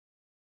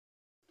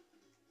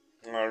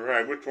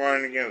Alright, which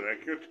one again?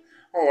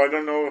 Oh, I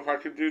don't know if I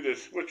could do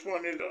this. Which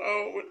one is.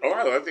 Oh,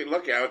 I think,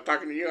 look, I was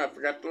talking to you. I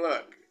forgot to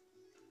look.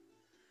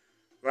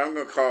 But I'm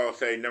going to call,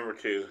 say, number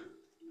two.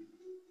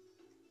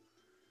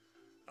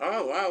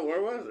 Oh, wow,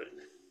 where was it?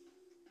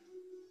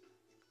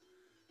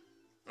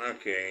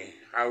 Okay,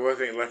 I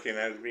wasn't looking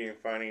at being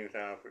funny, so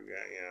I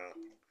forgot.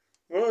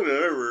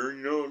 Whatever,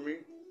 you know what I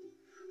mean?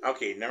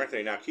 Okay, number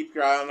three. Now keep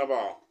your eye on the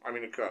ball. I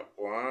mean the cup.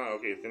 Wow,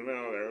 okay, it's in the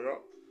middle. There we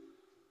go.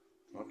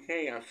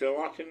 Okay, I'm still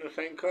watching the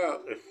same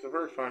cup. It's the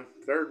first one,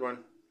 third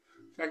one,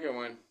 second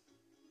one.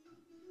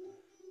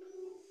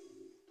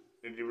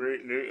 Did you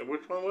read?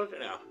 Which one was it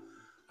now?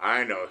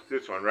 I know, it's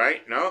this one,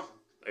 right? No?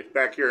 It's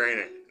back here, ain't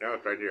it? No,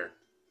 it's right here.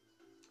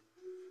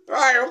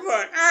 I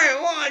won! I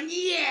won!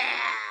 Yeah!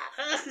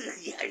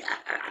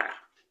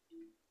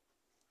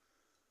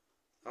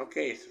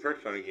 Okay, it's the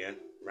first one again.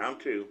 Round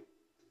two.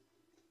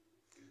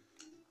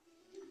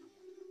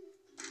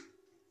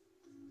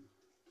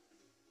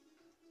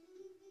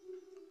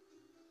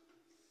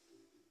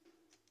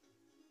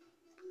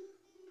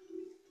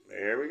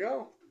 There we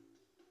go.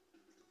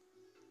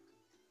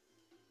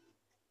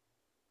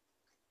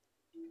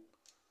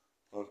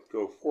 Let's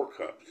go 4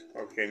 cups.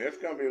 Okay, this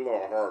is going to be a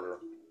little harder.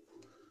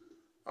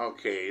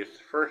 Okay, it's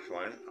the first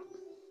one.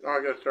 Oh,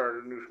 I got to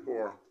start a new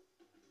score.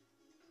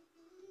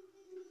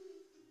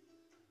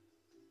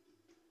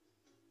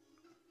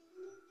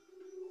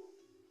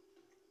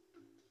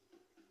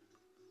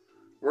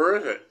 Where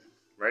is it?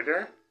 Right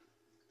there?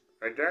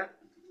 Right there?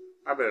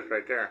 I bet it's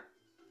right there.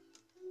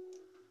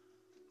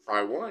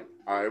 I won.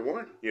 I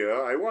won.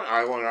 Yeah, I won.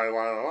 I won. I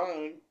won. I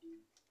won.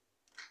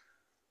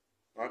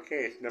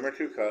 Okay, it's number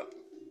 2 cup.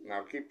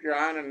 Now keep your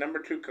eye on the number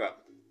 2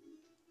 cup.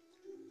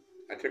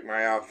 I took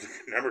my eye off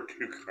the number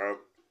 2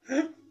 cup.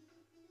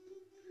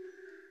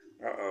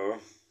 Uh-oh.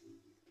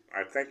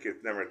 I think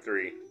it's number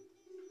 3.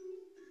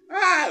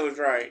 Ah, I was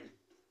right.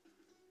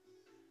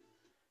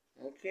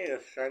 Okay,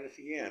 let's try this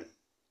again.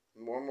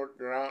 One more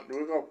round.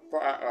 We'll go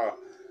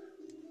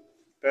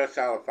best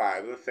out of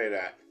 5. Let's say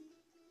that.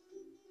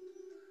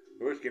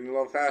 Ooh, it's getting a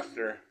little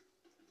faster.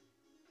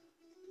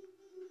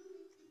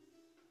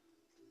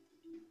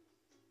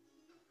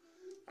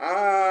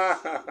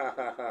 Ah,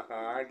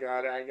 I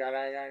got it. I got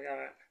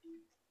it.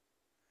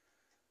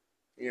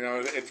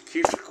 It's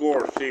keep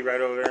score. See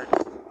right over there.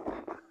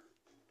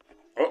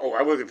 Oh,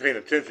 I wasn't paying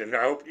attention.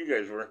 I hope you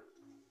guys were.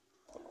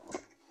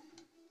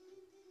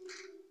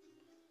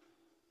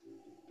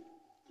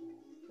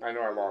 I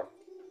know I lost.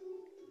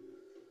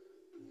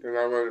 Because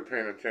I wasn't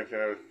paying attention.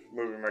 I was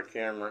moving my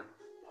camera.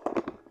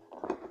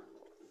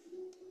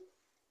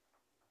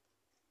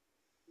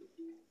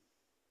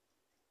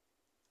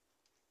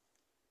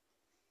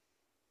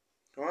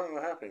 Come on,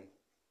 what happened?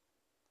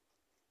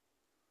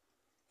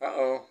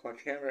 Uh-oh, my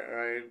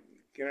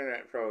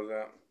internet froze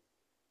up.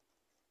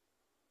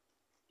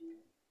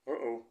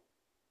 Uh-oh.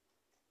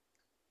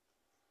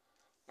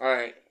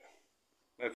 Alright,